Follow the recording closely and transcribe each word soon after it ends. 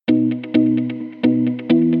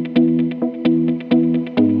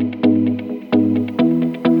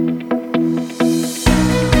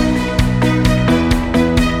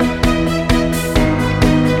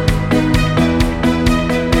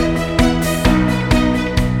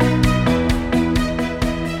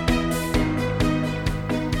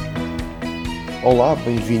Olá,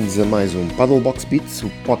 bem-vindos a mais um Paddlebox Beats, o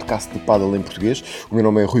podcast de paddle em português. O meu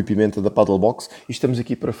nome é Rui Pimenta da Paddlebox e estamos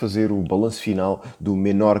aqui para fazer o balanço final do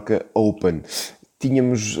Menorca Open.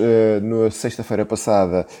 Tínhamos, na sexta-feira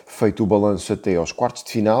passada, feito o balanço até aos quartos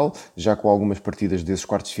de final, já com algumas partidas desses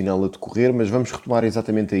quartos de final a decorrer, mas vamos retomar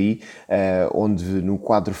exatamente aí, onde no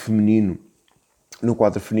quadro feminino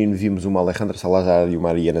vimos uma Alejandra Salazar e uma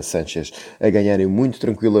Ariana Sanchez a ganharem muito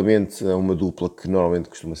tranquilamente a uma dupla que normalmente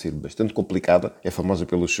costuma ser bastante complicada. É famosa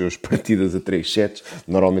pelos seus partidas a 3 sets,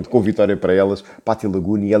 normalmente com vitória para elas. Patti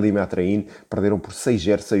Lagune e Ellie Matrain perderam por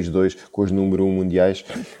 6-0, 6-2 com os número 1 mundiais,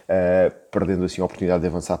 perdendo assim a oportunidade de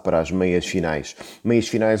avançar para as meias finais. Meias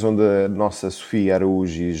finais onde a nossa Sofia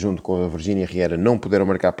Araújo, junto com a Virginia Riera, não puderam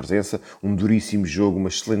marcar presença. Um duríssimo jogo, uma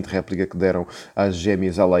excelente réplica que deram às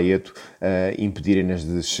gêmeas Alaeto, impedirem-nas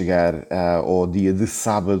de chegar ao dia de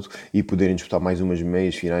sábado e poderem disputar mais umas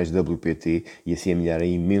meias finais da WPT e assim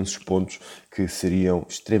amelharem imensos pontos que seriam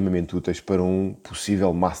extremamente úteis para um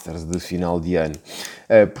possível Masters de final de ano.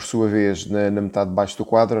 Por sua vez, na metade de baixo do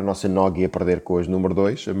quadro, a nossa Nogi a perder com as número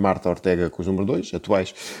 2, a Marta Ortega com os número 2,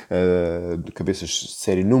 atuais de cabeças de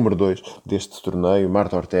série número 2 deste torneio,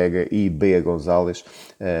 Marta Ortega e Bea Gonzalez,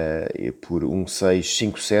 por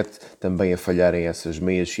 1-6, 5-7, também a falharem essas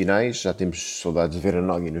meias finais. Já temos saudades de ver a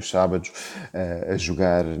Nogi nos sábados a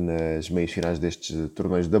jogar nas meias finais destes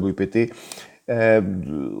torneios WPT.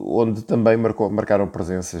 Onde também marcaram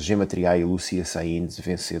presença Gemma Triá e Lucia Sainz,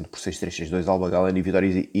 vencendo por 6-3, 6-2 Alba Galena e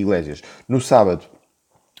Vitória Iglesias. No sábado,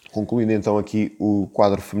 concluindo então aqui o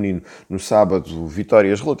quadro feminino, no sábado,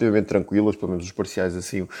 vitórias relativamente tranquilas, pelo menos os parciais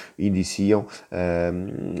assim indiciam.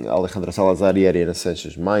 Alejandra Salazar e Ariana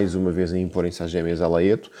Sanchez mais uma vez a imporem-se às gêmeas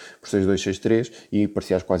Alaeto por 6-2, 6-3 e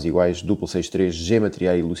parciais quase iguais, duplo 6-3, Gemma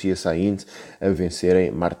Triá e Lucia Sainz a vencerem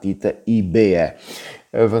Martita e Bea.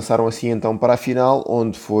 Avançaram assim então para a final,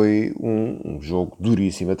 onde foi um jogo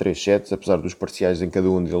duríssimo a 3 sets, apesar dos parciais em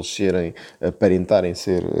cada um deles aparentarem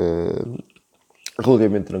ser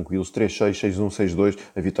relativamente tranquilos, 3-6, 6-1, 6-2,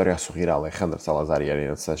 a vitória a sorrir a Alejandra Salazar e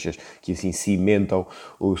Ariana Sanchez, que assim cimentam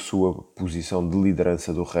a sua posição de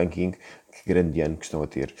liderança do ranking. Que grande ano que estão a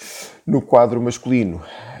ter. No quadro masculino,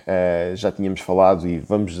 já tínhamos falado e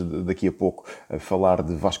vamos daqui a pouco falar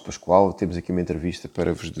de Vasco Pascoal. Temos aqui uma entrevista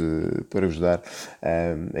para vos dar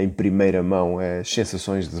em primeira mão as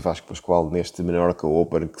sensações de Vasco Pascoal neste Menorca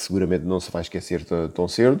Open, que seguramente não se vai esquecer tão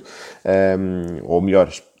cedo, ou melhor,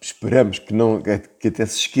 esperamos que até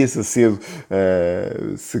se esqueça cedo,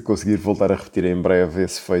 se conseguir voltar a repetir em breve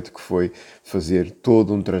esse feito que foi fazer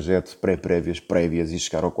todo um trajeto prévias e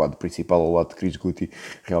chegar ao quadro principal ao lado de Chris Guti.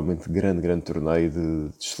 Realmente grande torneio de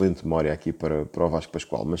excelente memória aqui para o Vasco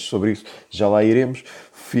Pascoal. Mas sobre isso já lá iremos.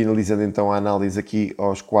 Finalizando então a análise aqui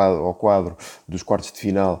ao quadro dos quartos de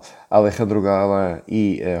final, Alejandro Galán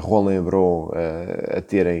e Juan Lebrón a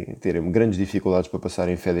terem grandes dificuldades para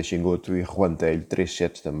passarem Fede Chingoto e Juan Telho, 3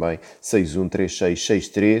 sets também, 6-1, 3-6,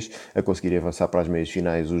 6-3, a conseguirem avançar para as meias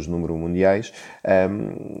finais os número mundiais,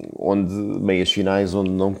 meias finais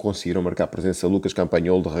onde não conseguiram marcar presença Lucas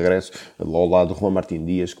Campagnolo de regresso, ao lado de Juan Martín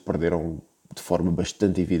Dias, que perderam de forma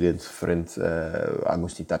bastante evidente frente a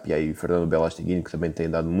Agostinho Tapia e Fernando Belasteguin, que também têm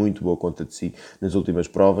dado muito boa conta de si nas últimas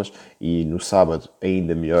provas, e no sábado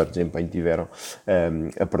ainda melhor desempenho tiveram,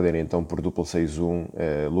 a perderem então por duplo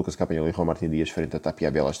 6-1 Lucas Campagnolo e Juan Martín Dias frente a Tapia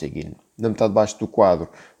e Belasteguin. Na metade de baixo do quadro,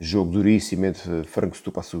 jogo duríssimo entre Franco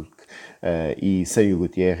Stupasuk e Sérgio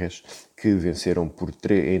Gutierrez, que venceram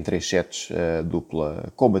em 3 sets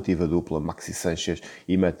a combativa dupla Maxi Sanchez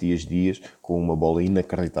e Matias Dias, com uma bola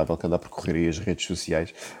inacreditável que anda a percorrer as redes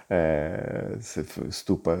sociais.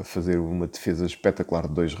 Stupa fazer uma defesa espetacular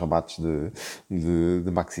de 2 remates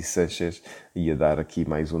de Maxi Sanchez e a dar aqui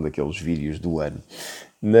mais um daqueles vídeos do ano.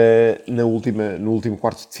 No último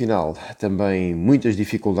quarto de final, também muitas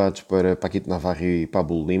dificuldades para Paquito Navarro e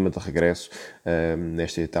Pablo Lima de regresso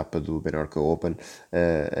nesta etapa do Menorca Open,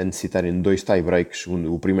 a necessitarem de 2 tie-breaks,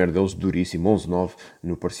 o primeiro deles duríssimo, 11-9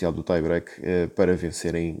 no parcial do tie-break, para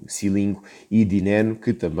vencerem Silingo e Dineno,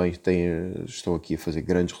 que também estão aqui a fazer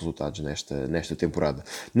grandes resultados nesta temporada.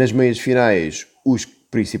 Nas meias finais, os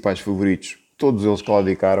principais favoritos, todos eles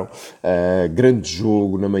claudicaram. Grande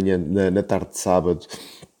jogo na tarde de sábado.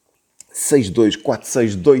 6-2,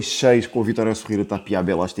 4-6, 2-6, com a vitória a sorrir a Tapia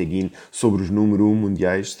Belasteguin sobre os número 1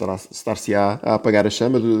 mundiais. Estar-se-á a apagar a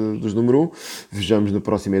chama dos número 1. Vejamos na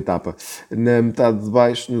próxima etapa. Na metade de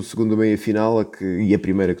baixo, no segundo meia-final, e a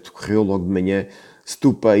primeira que decorreu logo de manhã,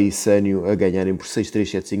 Stupa e Sânio a ganharem por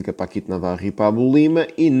 6-3, 7-5 a Paquito Navarro e Pablo Lima,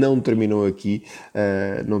 e não terminou aqui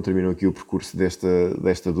o percurso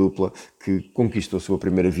desta dupla, que conquistou a sua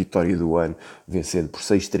primeira vitória do ano, vencendo por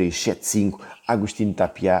 6-3, 7-5 Agostinho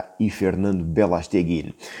Tapiá e Fernando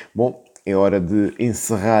Belasteguin. Bom, é hora de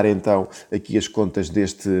encerrar então aqui as contas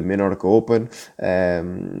deste Menorca Open.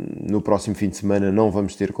 No próximo fim de semana não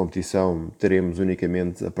vamos ter competição, teremos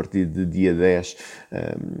unicamente a partir de dia 10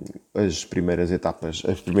 as primeiras etapas,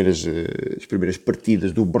 as primeiras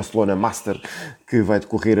partidas do Barcelona Master, que vai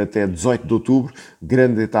decorrer até 18 de outubro,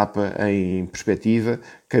 grande etapa em perspectiva.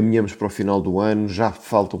 Caminhamos para o final do ano, já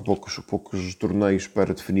faltam poucos torneios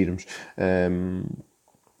para definirmos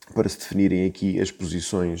para se definirem aqui as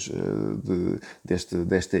posições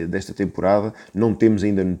desta temporada. Não temos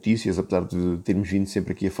ainda notícias, apesar de termos vindo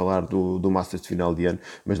sempre aqui a falar do Masters de final de ano,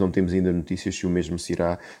 mas não temos ainda notícias se o mesmo se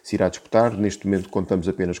irá disputar. Neste momento contamos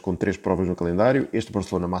apenas com 3 provas no calendário, este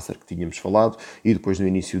Barcelona Master que tínhamos falado, e depois no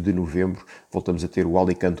início de novembro voltamos a ter o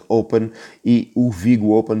Alicante Open e o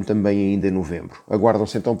Vigo Open também ainda em novembro.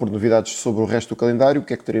 Aguardam-se então por novidades sobre o resto do calendário, o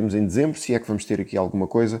que é que teremos em dezembro, se é que vamos ter aqui alguma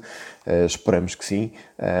coisa. Esperamos que sim.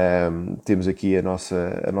 Temos aqui a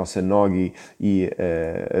nossa Nogi e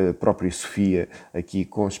a própria Sofia aqui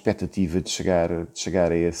com expectativa de chegar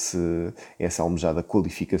a essa almejada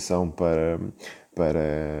qualificação para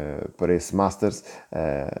esse Masters.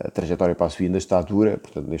 A trajetória para a Sofia ainda está dura,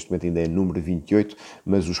 portanto neste momento ainda é número 28,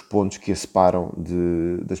 mas os pontos que a separam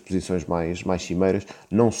das posições mais cimeiras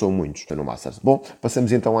não são muitos no Masters. Bom,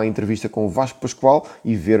 passamos então à entrevista com o Vasco Pascoal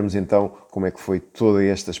e vermos então como é que foi toda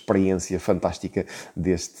esta experiência fantástica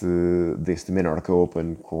deste Menorca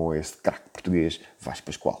Open com este craque português, Vasco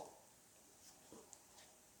Pascoal.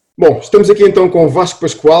 Bom, estamos aqui então com o Vasco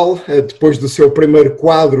Pascoal, depois do seu primeiro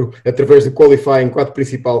quadro, através do qualifying, quadro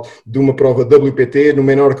principal de uma prova WPT no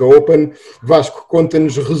Menorca Open. Vasco,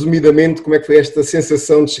 conta-nos resumidamente como é que foi esta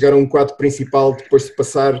sensação de chegar a um quadro principal depois de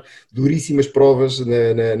passar duríssimas provas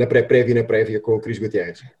na pré-prévia e na prévia com o Cris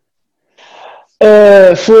Gutierrez.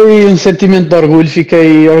 Foi um sentimento de orgulho,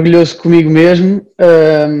 fiquei orgulhoso comigo mesmo.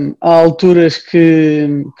 Há alturas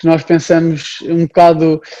que nós pensamos um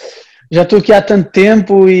bocado... Já estou aqui há tanto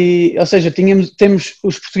tempo ou seja, temos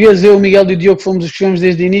os portugueses, eu, o Miguel e o Diogo, fomos os que chegamos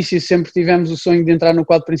desde o início e sempre tivemos o sonho de entrar no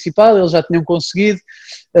quadro principal, eles já tinham conseguido,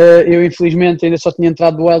 eu infelizmente ainda só tinha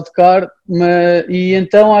entrado do wildcard, e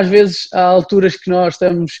então às vezes há alturas que nós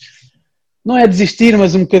estamos, não é desistir,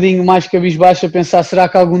 mas um bocadinho mais cabisbaixo a pensar, será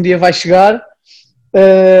que algum dia vai chegar?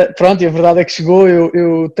 Pronto, e a verdade é que chegou,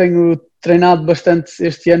 eu tenho treinado bastante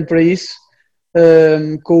este ano para isso.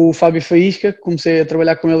 Com o Fábio Faísca, comecei a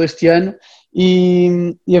trabalhar com ele este ano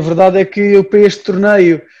e a verdade é que eu para este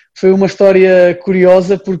torneio foi uma história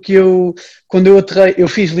curiosa porque quando eu aterrei, eu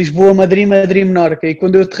fiz Lisboa, Madrid, Menorca, e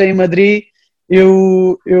quando eu aterrei em Madrid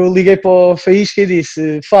eu liguei para o Faísca e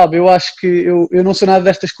disse: Fábio, eu acho que eu não sou nada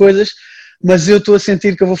destas coisas, mas eu estou a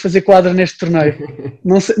sentir que eu vou fazer quadra neste torneio.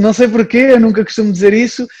 Não sei porquê, eu nunca costumo dizer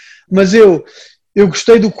isso, mas eu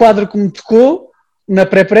gostei do quadro que me tocou na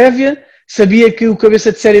pré-prévia. Sabia que o cabeça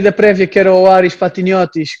de série da prévia, que era o Aris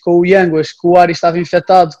Patiniotis, com o Yanguas, que o Aris estava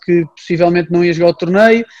infectado, que possivelmente não ia jogar o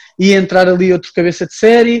torneio, ia entrar ali outro cabeça de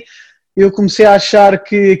série. Eu comecei a achar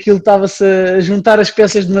que aquilo estava-se a juntar as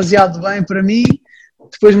peças demasiado bem para mim.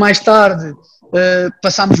 Depois, mais tarde,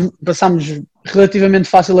 passámos relativamente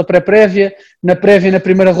fácil a pré-prévia. Na prévia, na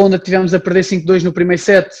primeira ronda, tivemos a perder 5-2 no primeiro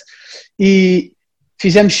set e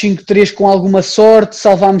fizemos 5-3 com alguma sorte,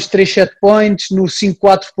 salvámos 3 set points, no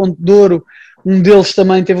 5-4 ponto de ouro, um deles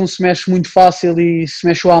também teve um smash muito fácil e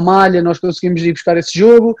smashou à malha, nós conseguimos ir buscar esse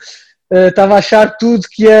jogo. Estava a achar tudo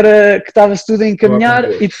que estava-se tudo a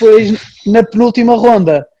encaminhar, e depois na penúltima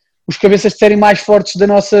ronda, os cabeças de série mais fortes da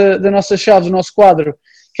nossa chave, do nosso quadro,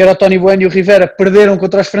 que era o Tony Bueno e o Rivera, perderam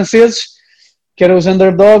contra os franceses, que eram os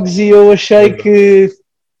underdogs, e eu achei que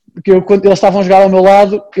quando eles estavam a jogar ao meu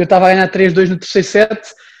lado, eu estava a ganhar 3-2 no terceiro set,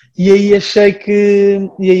 e aí achei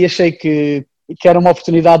que era uma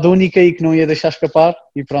oportunidade única e que não ia deixar escapar,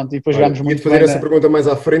 e pronto, e depois jogámos muito bem. Ia-te fazer essa pergunta mais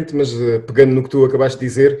à frente, mas pegando no que tu acabaste de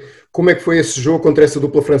dizer, como é que foi esse jogo contra essa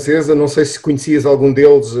dupla francesa? Não sei se conhecias algum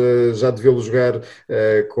deles, já de vê-lo jogar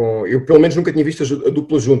com... Eu pelo menos nunca tinha visto a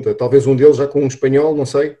dupla junta, talvez um deles já com um espanhol, não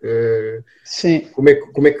sei. Sim. Como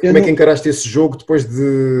é que encaraste esse jogo depois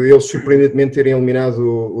de eles surpreendentemente terem eliminado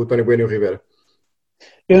o Tony Bueno e o Rivera?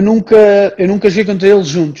 Eu nunca joguei contra eles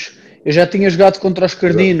juntos. Eu já tinha jogado contra o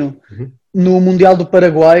Escardino no Mundial do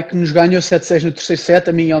Paraguai, que nos ganhou 7-6 no terceiro set,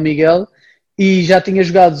 a mim e ao Miguel, e já tinha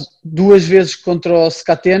jogado 2 vezes contra o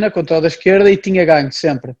Scatena, contra o da esquerda, e tinha ganho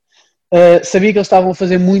sempre. Sabia que eles estavam a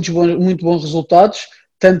fazer muito bons resultados,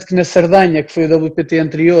 tanto que na Sardenha, que foi o WPT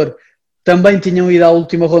anterior, também tinham ido à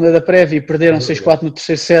última ronda da prévia e perderam 6-4 no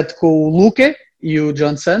terceiro set com o Luque e o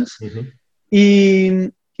John Sands.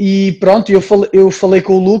 E pronto, eu falei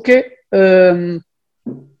com o Luque.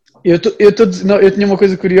 Eu tinha uma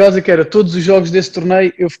coisa curiosa que era, todos os jogos desse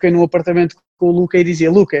torneio eu fiquei num apartamento com o Luque e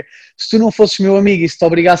dizia: Luque, se tu não fosses meu amigo e se te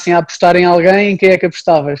obrigassem a apostar em alguém, em quem é que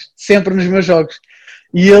apostavas? Sempre nos meus jogos.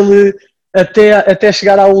 E ele, até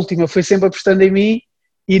chegar à última, foi sempre apostando em mim,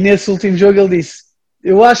 e nesse último jogo ele disse: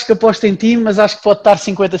 eu acho que aposto em ti, mas acho que pode estar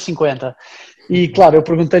 50-50. E claro, eu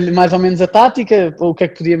perguntei-lhe mais ou menos a tática, o que é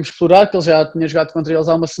que podíamos explorar, que ele já tinha jogado contra eles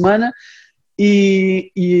há uma semana.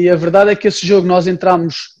 E a verdade é que esse jogo nós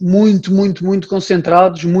entramos muito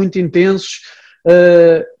concentrados, muito intensos,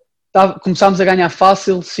 começámos a ganhar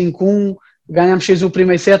fácil, 5-1, ganhámos 6 o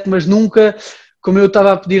primeiro set, mas nunca, como eu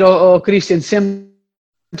estava a pedir ao Christian, sempre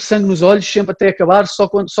sangue nos olhos, sempre até acabar, só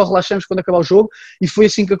relaxamos quando acabar o jogo, e foi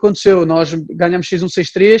assim que aconteceu. Nós ganhámos 6-1,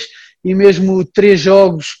 6-3, e mesmo 3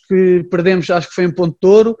 jogos que perdemos, acho que foi em ponto de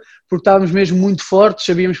ouro, porque estávamos mesmo muito fortes,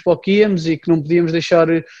 sabíamos para o que íamos e que não podíamos deixar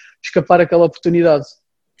escapar aquela oportunidade.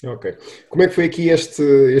 Ok. Como é que foi aqui este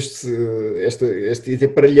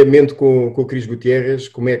aparelhamento com o Cris Gutierrez?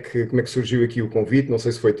 Como é que surgiu aqui o convite? Não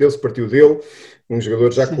sei se foi teu, se partiu dele. Um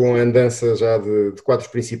jogador já com a andança já de quadros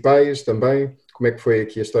principais também. Como é que foi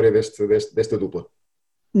aqui a história desta dupla?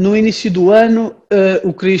 No início do ano,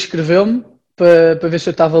 o Cris escreveu-me para ver se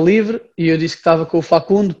eu estava livre, e eu disse que estava com o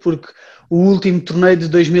Facundo, porque o último torneio de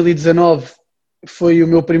 2019 foi o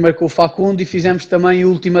meu primeiro com o Facundo, e fizemos também a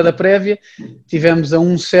última da prévia. Tivemos a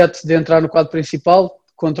 1-7 de entrar no quadro principal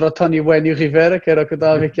contra o Tony Bueno e o Rivera, que era o que eu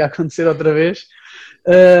estava a ver que ia acontecer outra vez.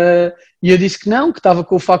 E eu disse que não, que estava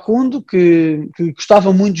com o Facundo, que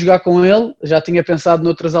gostava muito de jogar com ele, já tinha pensado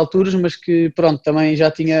noutras alturas, mas que pronto, também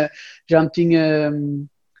já tinha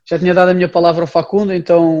dado a minha palavra ao Facundo,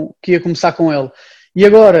 então que ia começar com ele. E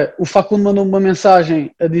agora, o Facundo mandou-me uma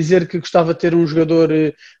mensagem a dizer que gostava de ter um jogador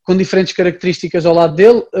com diferentes características ao lado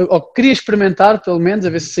dele, ou que queria experimentar, pelo menos, a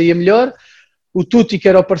ver se saía melhor. O Tuti, que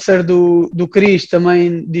era o parceiro do Cris,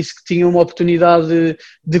 também disse que tinha uma oportunidade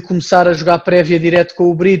de começar a jogar prévia direto com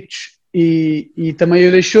o Britos, e também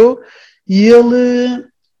o deixou. E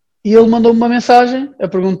ele mandou-me uma mensagem a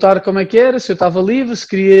perguntar como é que era, se eu estava livre, se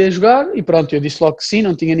queria jogar, e pronto, eu disse logo que sim,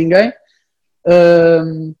 não tinha ninguém.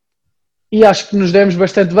 E acho que nos demos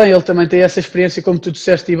bastante bem. Ele também tem essa experiência, como tu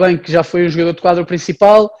disseste e bem, que já foi um jogador de quadro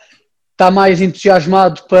principal, está mais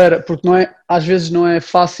entusiasmado porque às vezes não é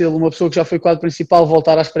fácil uma pessoa que já foi quadro principal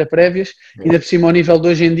voltar às pré-prévias, ainda por cima o nível de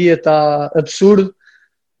hoje em dia está absurdo,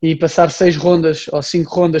 e passar 6 rondas ou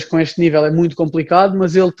 5 rondas com este nível é muito complicado,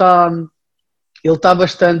 mas ele está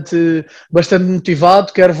bastante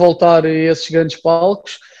motivado, quer voltar a esses grandes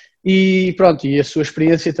palcos, e pronto, e a sua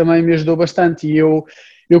experiência também me ajudou bastante. E eu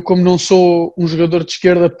como não sou um jogador de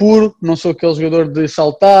esquerda puro, não sou aquele jogador de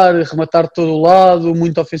saltar, rematar de todo o lado,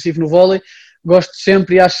 muito ofensivo no vôlei, gosto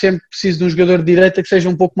sempre e acho sempre preciso de um jogador de direita que seja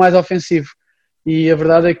um pouco mais ofensivo. E a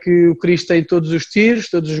verdade é que o Cris tem todos os tiros,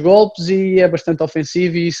 todos os golpes, e é bastante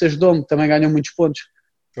ofensivo, e isso ajudou-me, também ganhou muitos pontos.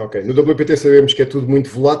 Ok, no WPT sabemos que é tudo muito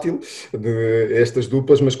volátil, estas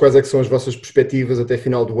duplas, mas quais é que são as vossas perspectivas até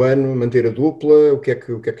final do ano? Manter a dupla? O que é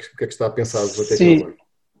que está pensado até final do ano?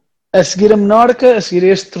 A seguir a Menorca, a seguir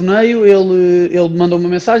a este torneio, ele mandou uma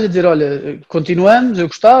mensagem a dizer: olha, continuamos, eu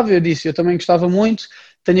gostava, eu disse, eu também gostava muito,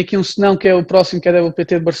 tenho aqui um senão que é o próximo, que é a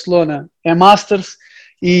WPT de Barcelona, é Masters,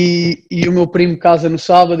 e o meu primo casa no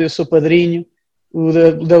sábado, eu sou padrinho, o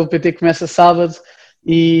WPT começa sábado,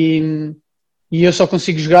 e eu só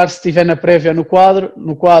consigo jogar se estiver na prévia ou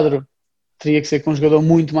no quadro teria que ser com um jogador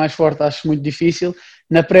muito mais forte, acho muito difícil.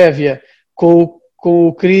 Na prévia, com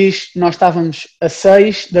o Cris, nós estávamos a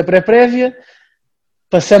 6 da pré-prévia,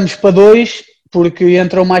 passamos para 2, porque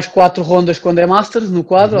entram mais 4 rondas quando é Masters no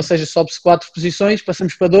quadro, ou seja, sobe-se 4 posições,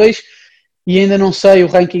 passamos para 2, e ainda não sei, o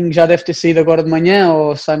ranking já deve ter saído agora de manhã,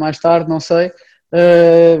 ou sai mais tarde, não sei.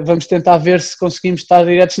 Vamos tentar ver se conseguimos estar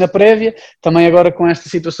diretos na prévia. Também agora com esta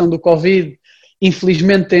situação do Covid,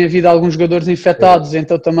 infelizmente tem havido alguns jogadores infectados,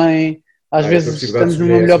 então também às vezes estamos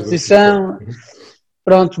numa melhor posição.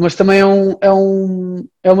 Pronto, mas também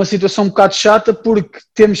é uma situação um bocado chata, porque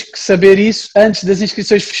temos que saber isso antes das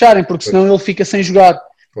inscrições fecharem, porque senão ele fica sem jogar.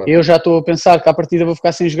 Claro. Eu já estou a pensar que à partida vou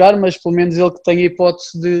ficar sem jogar, mas pelo menos ele que tem a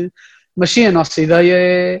hipótese de... Mas sim, a nossa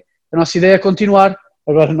ideia é continuar.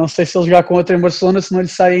 Agora, não sei se ele jogar com outro em Barcelona, se não lhe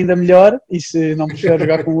sai ainda melhor, e se não prefer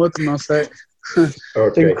jogar com outro, não sei.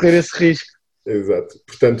 Okay. Tenho que correr esse risco. Exato.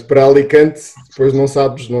 Portanto, para Alicante, depois não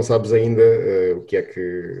sabes ainda o que é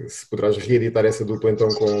que... Se poderás reeditar essa dupla então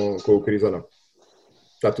com o Cris ou não.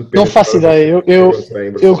 Está tudo não faço ideia.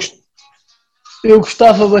 Eu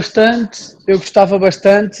gostava bastante,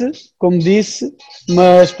 como disse,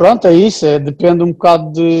 mas pronto, é isso, depende um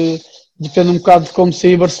bocado de como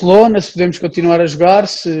sair Barcelona, se podemos continuar a jogar,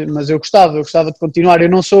 mas eu gostava de continuar.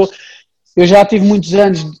 Eu já tive muitos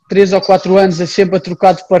anos, 3 ou 4 anos, sempre a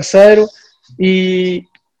trocar de parceiro e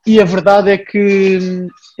a verdade é que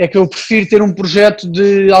eu prefiro ter um projeto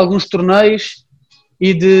de alguns torneios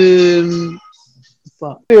e de...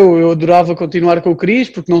 Eu adorava continuar com o Cris,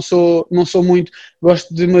 porque não sou muito,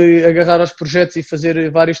 gosto de me agarrar aos projetos e fazer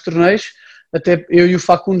vários torneios, até eu e o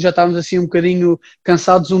Facundo já estávamos assim um bocadinho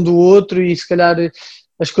cansados um do outro e se calhar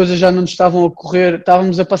as coisas já não nos estavam a correr,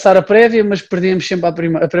 estávamos a passar a prévia, mas perdíamos sempre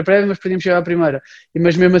a pré-prévia, mas perdíamos sempre a primeira,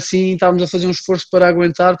 mas mesmo assim estávamos a fazer um esforço para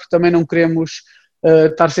aguentar, porque também não queremos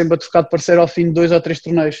estar sempre a trocar de parceiro ao fim de 2 ou 3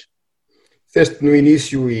 torneios. Disseste no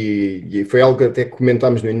início, e foi algo que até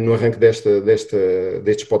comentámos no arranque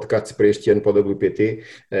destes podcasts para este ano para o WPT,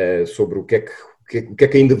 sobre o que é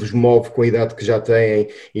que ainda vos move com a idade que já têm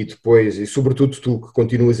e depois, e sobretudo tu que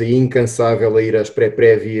continuas aí incansável a ir às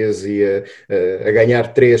pré-prévias e a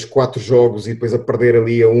ganhar 3, 4 jogos e depois a perder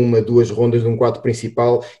ali a 1, 2 rondas de um quadro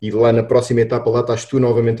principal e lá na próxima etapa lá estás tu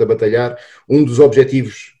novamente a batalhar. Um dos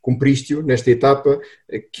objetivos, cumpriste-o nesta etapa.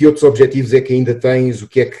 Que outros objetivos é que ainda tens?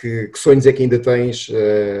 Que sonhos é que ainda tens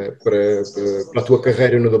para a tua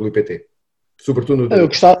carreira no WPT? Sobretudo no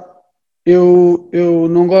WPT. Eu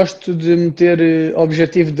não gosto de meter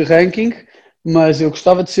objetivo de ranking, mas eu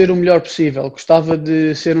gostava de ser o melhor possível. Gostava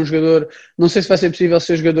de ser um jogador, não sei se vai ser possível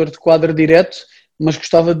ser jogador de quadro direto, mas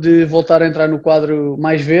gostava de voltar a entrar no quadro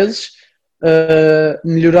mais vezes,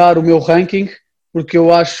 melhorar o meu ranking, porque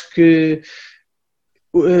eu acho que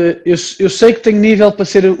eu sei que tenho nível para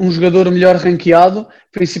ser um jogador melhor ranqueado,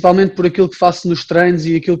 principalmente por aquilo que faço nos treinos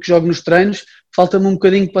e aquilo que jogo nos treinos. Falta-me um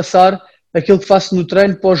bocadinho passar aquilo que faço no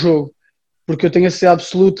treino para o jogo, porque eu tenho a certeza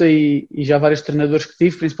absoluta e já vários treinadores que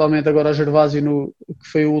tive, principalmente agora o Gervásio, que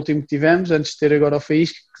foi o último que tivemos, antes de ter agora o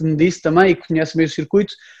Faísca, que me disse também e que conhece meio o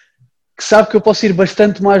circuito, que sabe que eu posso ir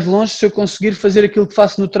bastante mais longe se eu conseguir fazer aquilo que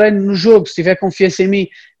faço no treino, no jogo, se tiver confiança em mim.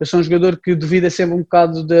 Eu sou um jogador que duvida sempre um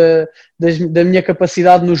bocado da minha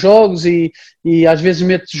capacidade nos jogos e às vezes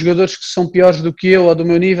meto jogadores que são piores do que eu ou do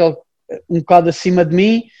meu nível um bocado acima de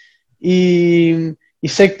mim e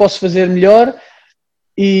sei que posso fazer melhor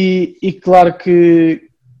e claro que,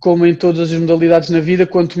 como em todas as modalidades na vida,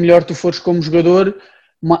 quanto melhor tu fores como jogador,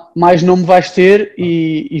 mais nome vais ter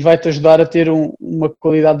e vai-te ajudar a ter uma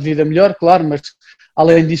qualidade de vida melhor, claro, mas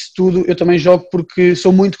além disso tudo, eu também jogo porque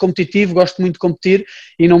sou muito competitivo, gosto muito de competir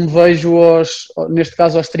e não me vejo, neste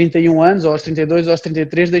caso aos 31 anos, ou aos 32, ou aos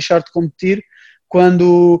 33, deixar de competir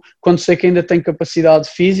quando sei que ainda tenho capacidade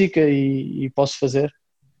física e posso fazer.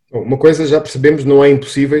 Uma coisa já percebemos, não é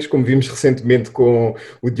impossíveis, como vimos recentemente com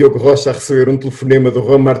o Diogo Rocha a receber um telefonema do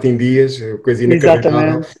Juan Martín Dias, coisa inacreditável.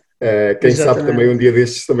 Exatamente. Quem Exatamente. sabe também um dia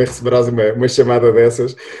destes também receberás uma chamada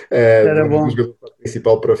dessas do jogador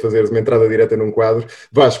principal para fazeres uma entrada direta num quadro.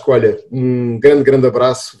 Vasco, olha, um grande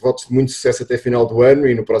abraço, votos de muito sucesso até final do ano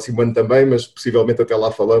e no próximo ano também, mas possivelmente até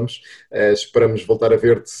lá falamos. Esperamos voltar a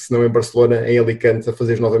ver-te, se não em Barcelona, em Alicante, a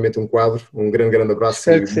fazeres novamente um quadro. Um grande abraço.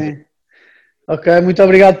 Espero que sim. Ok, muito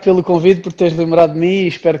obrigado pelo convite, por teres lembrado de mim e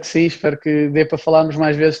espero que sim, espero que dê para falarmos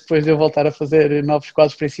mais vezes depois de eu voltar a fazer novos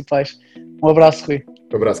quadros principais. Um abraço, Rui.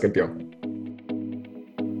 Um abraço, campeão.